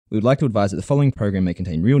We would like to advise that the following program may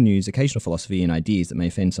contain real news, occasional philosophy, and ideas that may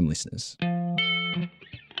offend some listeners.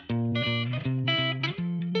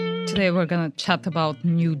 Today we're going to chat about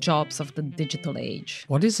new jobs of the digital age.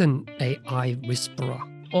 What is an AI whisperer?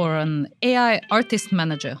 Or an AI artist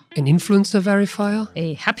manager. An influencer verifier?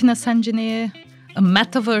 A happiness engineer. A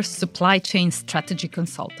metaverse supply chain strategy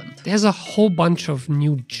consultant. There's a whole bunch of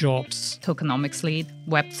new jobs. Tokenomics lead,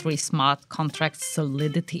 Web3 smart contract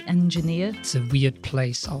solidity engineer. It's a weird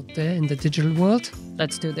place out there in the digital world.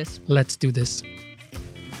 Let's do this. Let's do this.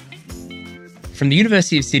 From the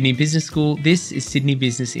University of Sydney Business School, this is Sydney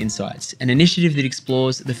Business Insights, an initiative that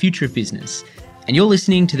explores the future of business. And you're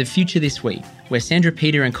listening to The Future This Week, where Sandra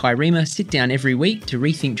Peter and Kai Riemer sit down every week to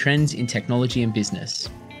rethink trends in technology and business.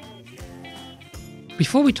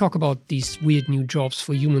 Before we talk about these weird new jobs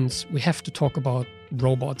for humans, we have to talk about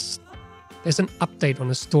robots. There's an update on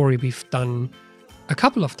a story we've done a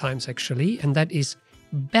couple of times actually, and that is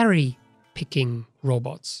berry picking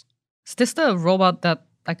robots. Is this the robot that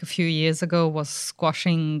like a few years ago was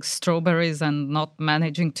squashing strawberries and not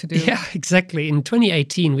managing to do? Yeah, exactly. In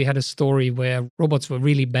 2018, we had a story where robots were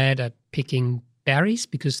really bad at picking berries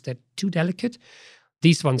because they're too delicate.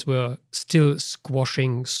 These ones were still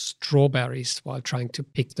squashing strawberries while trying to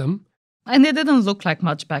pick them. And it didn't look like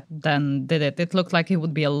much back then, did it? It looked like it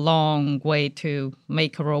would be a long way to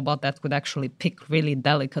make a robot that could actually pick really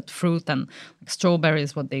delicate fruit. And like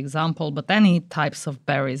strawberries was the example, but any types of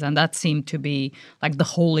berries. And that seemed to be like the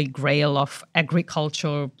holy grail of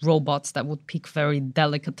agriculture robots that would pick very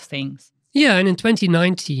delicate things. Yeah, and in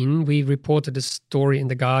 2019, we reported a story in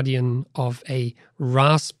The Guardian of a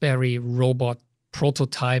raspberry robot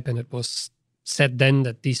prototype, and it was said then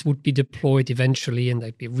that these would be deployed eventually and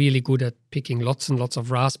they'd be really good at picking lots and lots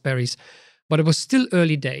of raspberries. But it was still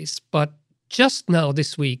early days. But just now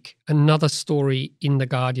this week, another story in The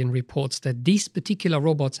Guardian reports that these particular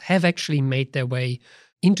robots have actually made their way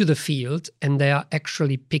into the field and they are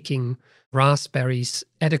actually picking raspberries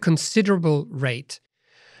at a considerable rate.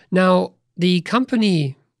 Now, the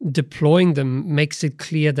company deploying them makes it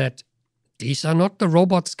clear that these are not the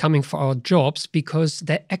robots coming for our jobs because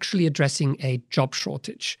they're actually addressing a job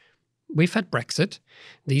shortage. We've had Brexit.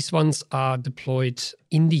 These ones are deployed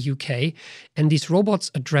in the UK, and these robots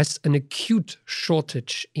address an acute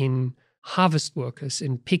shortage in harvest workers,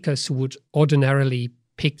 in pickers who would ordinarily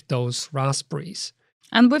pick those raspberries.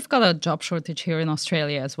 And we've got a job shortage here in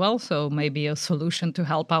Australia as well, so maybe a solution to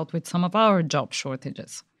help out with some of our job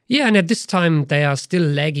shortages. Yeah, and at this time, they are still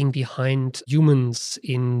lagging behind humans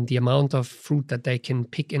in the amount of fruit that they can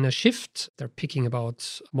pick in a shift. They're picking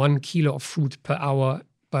about 1 kilo of fruit per hour,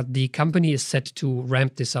 but the company is set to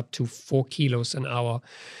ramp this up to 4 kilos an hour,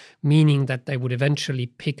 meaning that they would eventually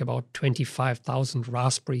pick about 25,000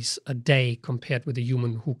 raspberries a day compared with a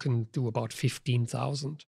human who can do about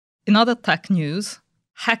 15,000. In other tech news,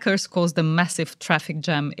 hackers caused a massive traffic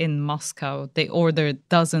jam in Moscow. They ordered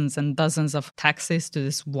dozens and dozens of taxis to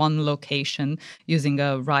this one location using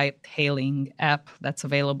a ride-hailing app that's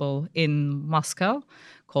available in Moscow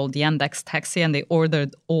called Yandex Taxi, and they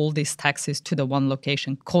ordered all these taxis to the one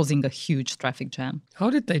location, causing a huge traffic jam.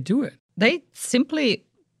 How did they do it? They simply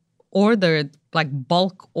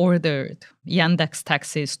bulk ordered Yandex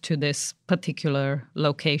taxis to this particular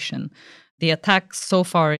location. The attack so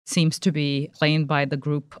far seems to be claimed by the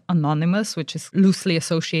group Anonymous, which is loosely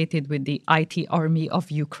associated with the IT army of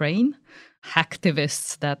Ukraine,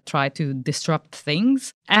 hacktivists that try to disrupt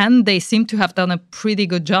things. And they seem to have done a pretty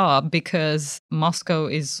good job because Moscow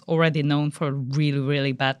is already known for really,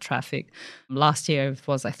 really bad traffic. Last year, it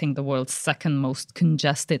was, I think, the world's second most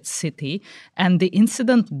congested city. And the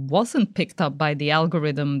incident wasn't picked up by the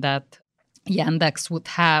algorithm that Yandex would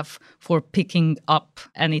have for picking up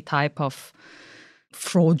any type of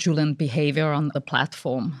fraudulent behavior on the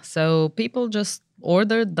platform. So people just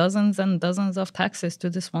ordered dozens and dozens of taxis to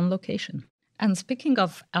this one location. And speaking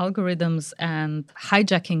of algorithms and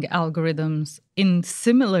hijacking algorithms, in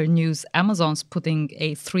similar news, Amazon's putting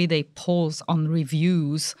a 3-day pause on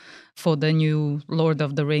reviews for the new Lord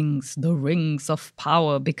of the Rings, The Rings of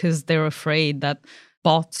Power, because they're afraid that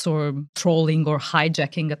bots or trolling or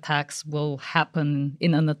hijacking attacks will happen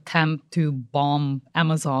in an attempt to bomb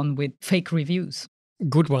Amazon with fake reviews.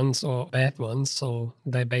 Good ones or bad ones. So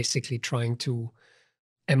they're basically trying to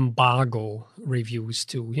embargo reviews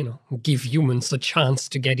to, give humans a chance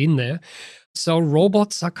to get in there. So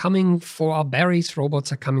robots are coming for our berries,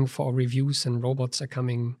 robots are coming for our reviews, and robots are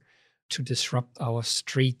coming to disrupt our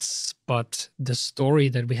streets. But the story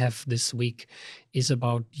that we have this week is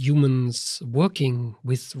about humans working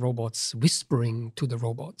with robots, whispering to the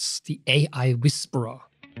robots, the AI whisperer.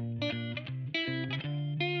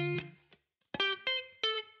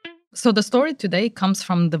 So the story today comes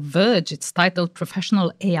from The Verge. It's titled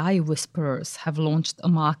Professional AI Whisperers Have Launched a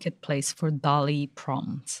Marketplace for DALL-E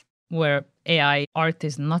Prompts, where AI art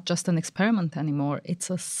is not just an experiment anymore. It's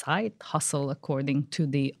a side hustle, according to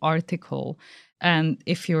the article. And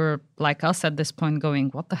if you're like us at this point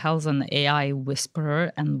going, what the hell's an AI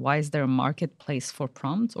whisperer and why is there a marketplace for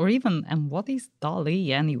prompts? Or even, and what is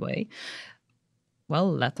DALL-E anyway? Well,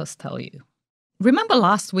 let us tell you. Remember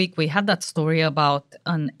last week we had that story about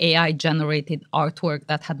an AI-generated artwork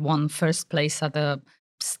that had won first place at a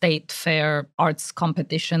state fair arts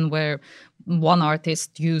competition where one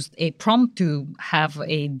artist used a prompt to have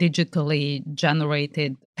a digitally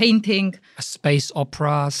generated painting. A space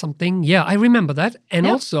opera, something. Yeah, I remember that. And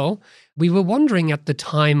also, we were wondering at the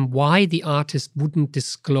time why the artist wouldn't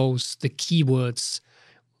disclose the keywords,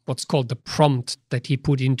 what's called the prompt that he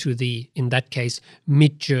put into the, in that case,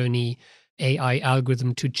 Midjourney AI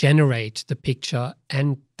algorithm to generate the picture.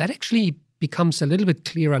 And that actually becomes a little bit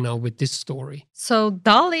clearer now with this story. So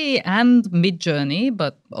DALL-E and Midjourney,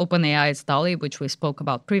 but OpenAI's DALL-E, which we spoke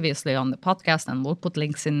about previously on the podcast, and we'll put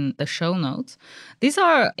links in the show notes. These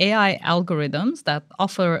are AI algorithms that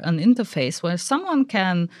offer an interface where someone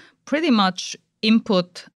can pretty much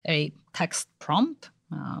input a text prompt,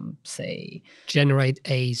 say... generate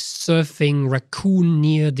a surfing raccoon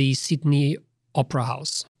near the Sydney Opera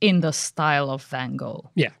House. In the style of Van Gogh.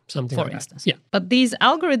 Yeah, something for like instance. that. Yeah. But these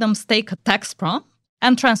algorithms take a text prompt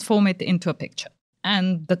and transform it into a picture.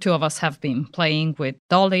 And the two of us have been playing with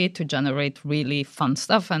DALL-E to generate really fun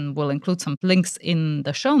stuff, and we'll include some links in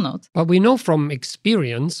the show notes. But we know from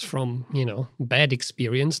experience, from, bad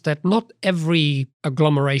experience, that not every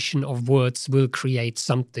agglomeration of words will create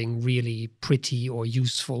something really pretty or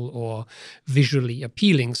useful or visually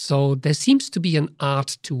appealing. So there seems to be an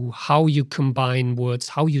art to how you combine words,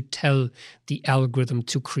 how you tell the algorithm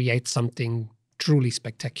to create something truly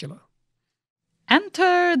spectacular.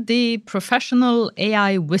 Enter the professional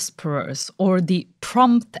AI whisperers, or the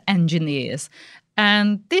prompt engineers.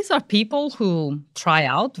 And these are people who try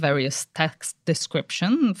out various text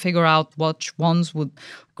description, figure out which ones would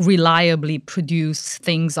reliably produce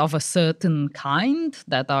things of a certain kind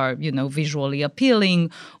that are, visually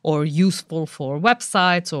appealing or useful for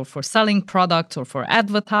websites or for selling products or for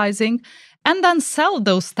advertising, and then sell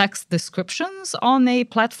those text descriptions on a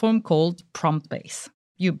platform called PromptBase.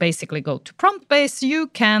 You basically go to PromptBase. You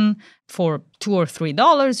can, for $2 or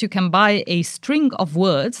 $3, you can buy a string of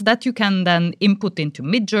words that you can then input into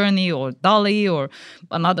Midjourney or DALL-E or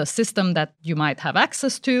another system that you might have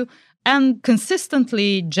access to, and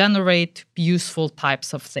consistently generate useful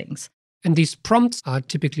types of things. And these prompts are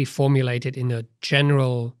typically formulated in a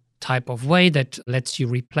general type of way that lets you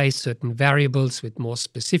replace certain variables with more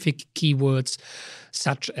specific keywords,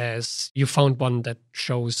 such as you found one that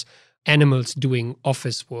shows animals doing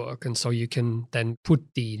office work. And so you can then put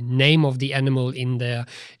the name of the animal in there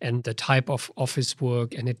and the type of office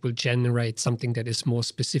work, and it will generate something that is more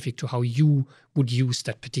specific to how you would use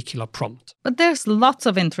that particular prompt. But there's lots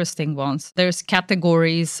of interesting ones. There's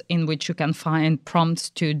categories in which you can find prompts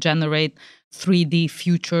to generate 3D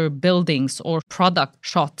future buildings or product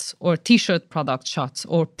shots or t-shirt product shots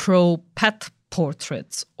or pro pet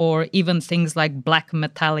portraits, or even things like black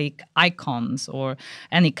metallic icons or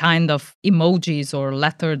any kind of emojis or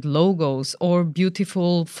lettered logos or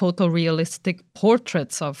beautiful photorealistic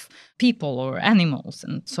portraits of people or animals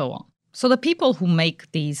and so on. So the people who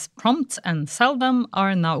make these prompts and sell them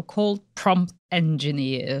are now called prompt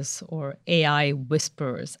engineers or AI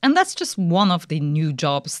whisperers. And that's just one of the new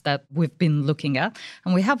jobs that we've been looking at.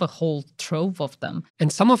 And we have a whole trove of them.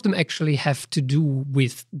 And some of them actually have to do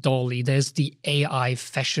with DALL-E. There's the AI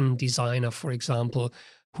fashion designer, for example,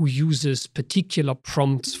 who uses particular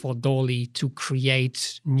prompts for DALL-E to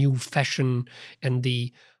create new fashion, and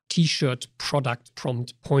the T-shirt product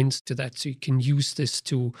prompt points to that. So you can use this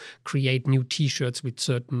to create new T-shirts with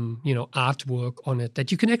certain, artwork on it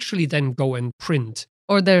that you can actually then go and print.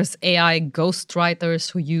 Or there's AI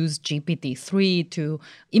ghostwriters who use GPT-3 to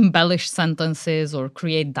embellish sentences or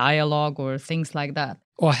create dialogue or things like that.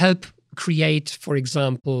 Or help create, for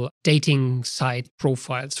example, dating site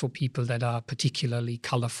profiles for people that are particularly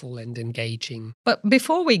colorful and engaging. But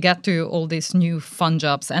before we get to all these new fun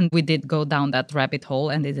jobs, and we did go down that rabbit hole,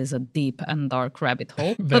 and it is a deep and dark rabbit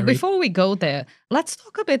hole. But before we go there, let's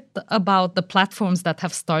talk a bit about the platforms that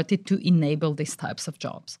have started to enable these types of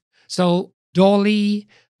jobs. So DALL-E,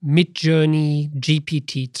 Midjourney,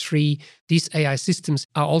 GPT-3, these AI systems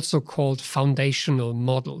are also called foundational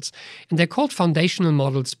models. And they're called foundational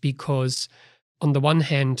models because, on the one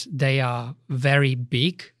hand, they are very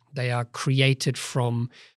big. They are created from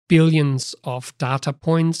billions of data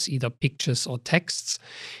points, either pictures or texts,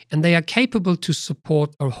 and they are capable to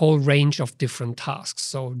support a whole range of different tasks.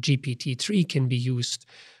 So GPT-3 can be used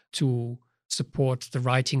to support the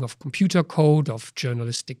writing of computer code, of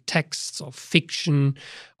journalistic texts, of fiction,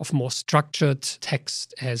 of more structured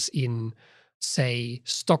text, as in, say,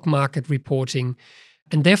 stock market reporting.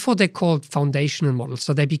 And therefore, they're called foundational models.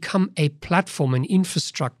 So they become a platform, an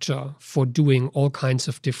infrastructure for doing all kinds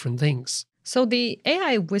of different things. So the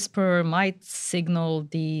AI Whisperer might signal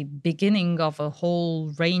the beginning of a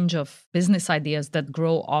whole range of business ideas that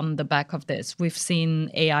grow on the back of this. We've seen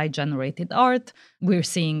AI-generated art. We're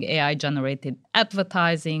seeing AI-generated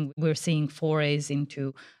advertising. We're seeing forays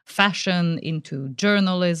into fashion, into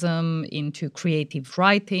journalism, into creative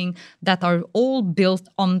writing that are all built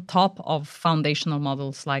on top of foundational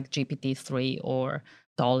models like GPT-3 or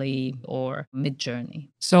DALL-E or Midjourney.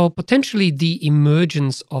 So potentially the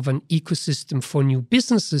emergence of an ecosystem for new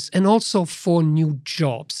businesses and also for new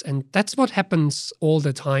jobs. And that's what happens all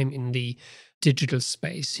the time in the digital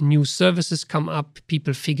space. New services come up,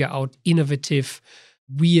 people figure out innovative,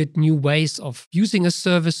 weird new ways of using a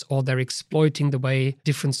service, or they're exploiting the way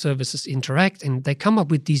different services interact. And they come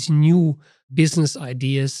up with these new business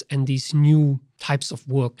ideas and these new types of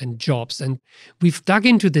work and jobs. And we've dug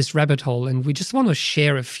into this rabbit hole, and we just want to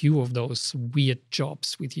share a few of those weird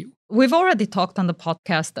jobs with you. We've already talked on the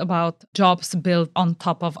podcast about jobs built on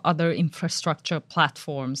top of other infrastructure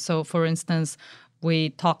platforms. So, for instance, we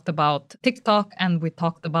talked about TikTok and we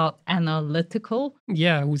talked about Analytical.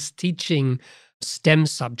 Yeah, who's teaching STEM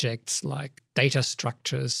subjects like data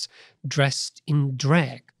structures dressed in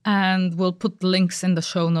drag. And we'll put links in the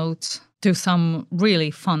show notes to some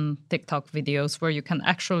really fun TikTok videos where you can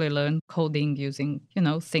actually learn coding using,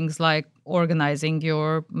 things like organizing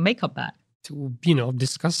your makeup bag. To,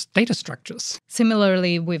 discuss data structures.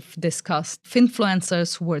 Similarly, we've discussed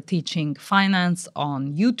finfluencers who are teaching finance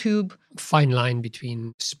on YouTube. Fine line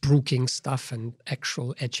between spruiking stuff and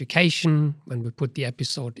actual education, when we put the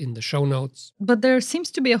episode in the show notes. But there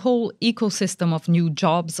seems to be a whole ecosystem of new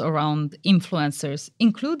jobs around influencers,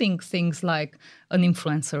 including things like an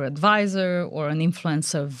influencer advisor or an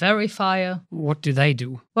influencer verifier. What do they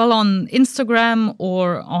do? Well, on Instagram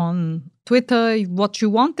or on Twitter, what you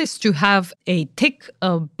want is to have a tick,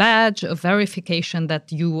 a badge, a verification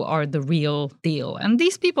that you are the real deal. And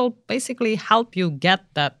these people basically help you get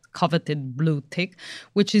that coveted blue tick,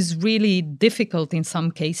 which is really difficult in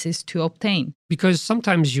some cases to obtain. Because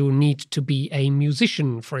sometimes you need to be a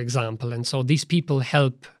musician, for example. And so these people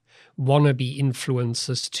help wannabe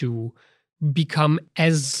influencers to become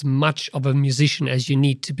as much of a musician as you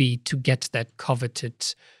need to be to get that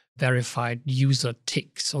coveted verified user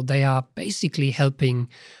tick. So they are basically helping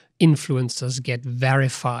influencers get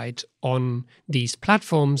verified on these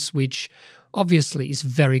platforms, which obviously is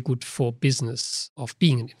very good for business of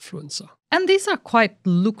being an influencer. And these are quite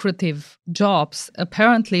lucrative jobs,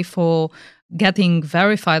 apparently, for getting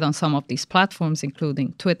verified on some of these platforms,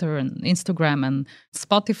 including Twitter and Instagram and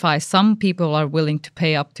Spotify. Some people are willing to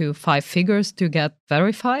pay up to 5 figures to get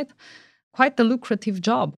verified. Quite a lucrative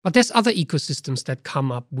job. But there's other ecosystems that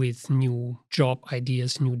come up with new job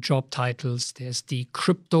ideas, new job titles. There's the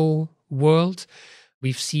crypto world.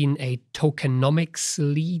 We've seen a tokenomics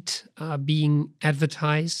lead being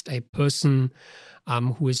advertised, a person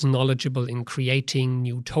who is knowledgeable in creating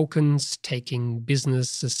new tokens, taking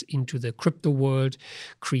businesses into the crypto world,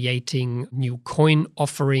 creating new coin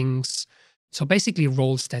offerings. So basically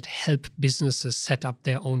roles that help businesses set up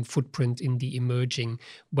their own footprint in the emerging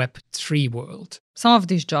Web3 world. Some of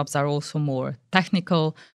these jobs are also more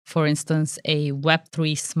technical. For instance, a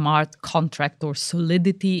Web3 smart contract or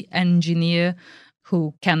Solidity engineer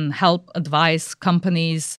who can help advise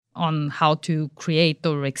companies on how to create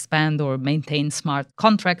or expand or maintain smart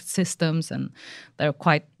contract systems, and they're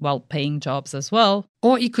quite well-paying jobs as well.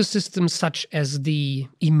 Or ecosystems such as the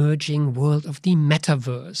emerging world of the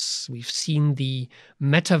metaverse. We've seen the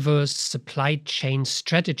metaverse supply chain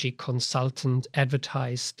strategy consultant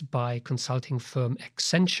advertised by consulting firm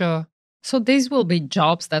Accenture. So these will be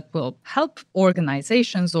jobs that will help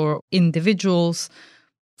organizations or individuals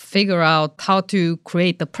figure out how to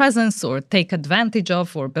create a presence or take advantage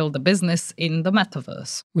of or build a business in the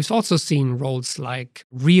metaverse. We've also seen roles like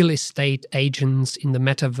real estate agents in the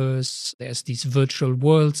metaverse. There's these virtual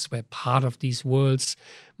worlds where part of these worlds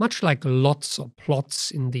much like lots or plots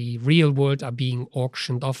in the real world are being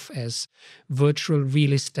auctioned off as virtual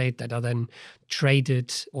real estate that are then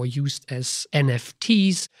traded or used as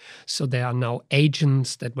NFTs. So there are now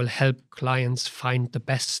agents that will help clients find the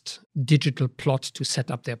best digital plot to set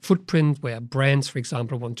up their footprint, where brands, for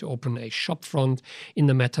example, want to open a shopfront in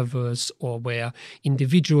the metaverse, or where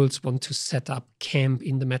individuals want to set up camp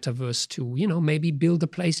in the metaverse to, maybe build a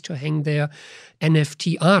place to hang their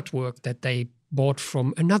NFT artwork that they bought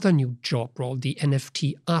from another new job role, the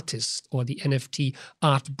NFT artist or the NFT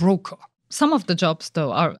art broker. Some of the jobs,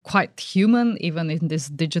 though, are quite human, even in this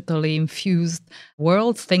digitally infused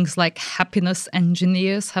world. Things like happiness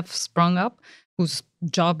engineers have sprung up, whose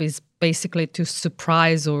job is basically to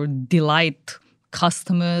surprise or delight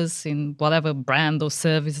customers in whatever brand or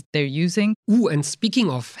service they're using. Ooh, and speaking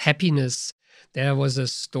of happiness, there was a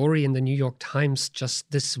story in the New York Times just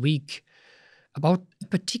this week about a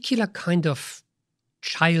particular kind of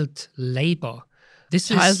child labor.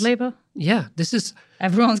 Child labor? Yeah, this is...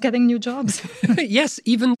 Everyone's getting new jobs. Yes,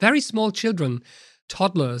 even very small children,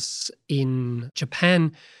 toddlers in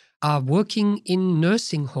Japan, are working in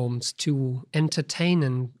nursing homes to entertain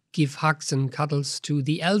and give hugs and cuddles to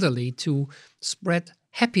the elderly to spread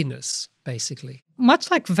happiness, basically. Much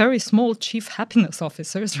like very small chief happiness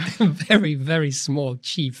officers, right? Very, very small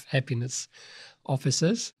chief happiness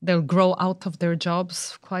officers. They'll grow out of their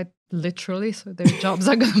jobs quite literally, so their jobs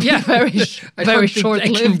are going to be very short-lived.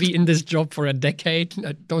 short-lived. I can be in this job for a decade.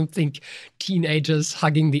 I don't think teenagers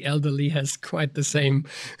hugging the elderly has quite the same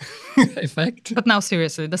effect. But now,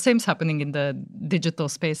 seriously, the same's happening in the digital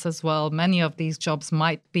space as well. Many of these jobs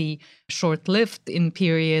might be short-lived in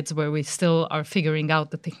periods where we still are figuring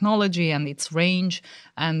out the technology and its range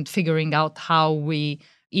and figuring out how we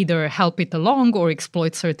either help it along or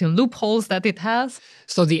exploit certain loopholes that it has.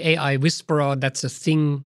 So the AI whisperer, that's a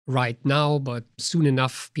thing right now, but soon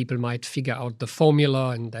enough people might figure out the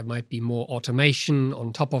formula and there might be more automation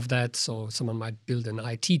on top of that. So someone might build an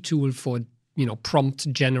IT tool for,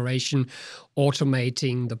 prompt generation,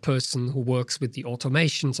 automating the person who works with the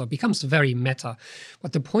automation. So it becomes very meta.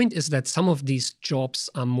 But the point is that some of these jobs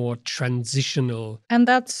are more transitional. And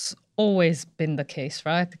that's always been the case,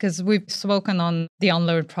 right? Because we've spoken on the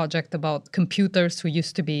Unlearn project about computers who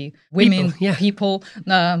used to be women, people,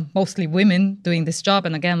 mostly women doing this job.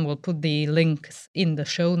 And again, we'll put the links in the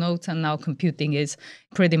show notes. And now computing is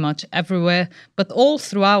pretty much everywhere. But all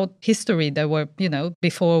throughout history, there were,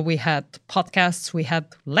 before we had podcasts, we had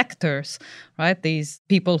lectors, right? These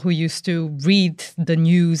people who used to read the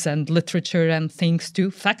news and literature and things to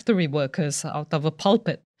factory workers out of a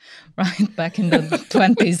pulpit. Right, back in the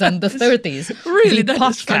 20s and the 30s. Really, the that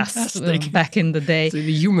is fantastic. Podcasts back in the day. So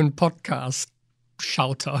the human podcast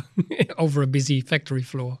shouter over a busy factory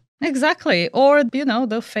floor. Exactly. Or,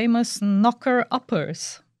 the famous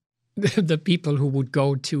knocker-uppers. The people who would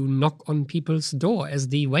go to knock on people's door as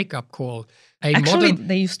the wake-up call.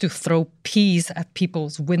 They used to throw peas at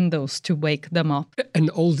people's windows to wake them up. An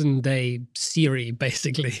olden-day Siri,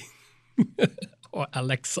 basically. Or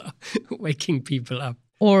Alexa, waking people up.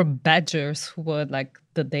 Or badgers, who were like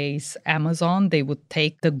the day's Amazon. They would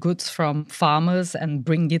take the goods from farmers and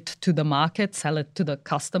bring it to the market, sell it to the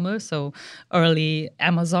customer. So early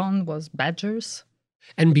Amazon was badgers.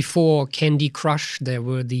 And before Candy Crush, there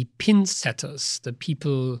were the pin setters, the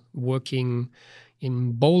people working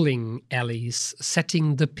in bowling alleys,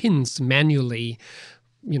 setting the pins manually,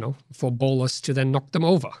 for bowlers to then knock them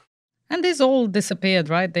over. And these all disappeared,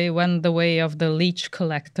 right? They went the way of the leech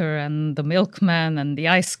collector and the milkman and the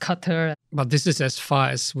ice cutter. But this is as far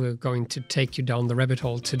as we're going to take you down the rabbit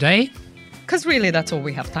hole today. Because really, that's all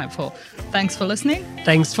we have time for. Thanks for listening.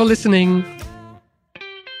 Thanks for listening.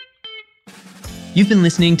 You've been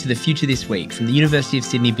listening to The Future This Week from the University of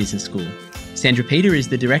Sydney Business School. Sandra Peter is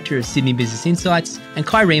the Director of Sydney Business Insights, and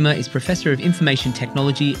Kai Riemer is Professor of Information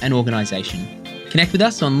Technology and Organisation. Connect with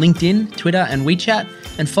us on LinkedIn, Twitter and WeChat,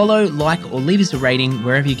 and follow, like or leave us a rating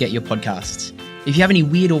wherever you get your podcasts. If you have any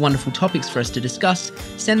weird or wonderful topics for us to discuss,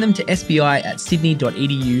 send them to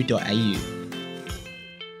sbi@sydney.edu.au.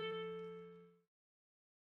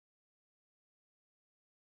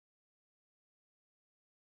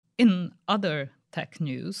 In other tech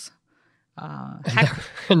news,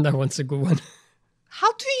 and that one's a good one.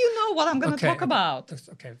 How do you know what I'm going to talk about?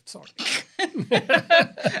 Okay, sorry.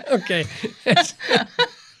 Okay.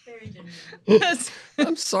 Very genuine.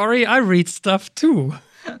 I'm sorry, I read stuff too.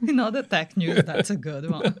 In other tech news, that's a good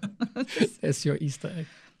one. It's your Easter egg.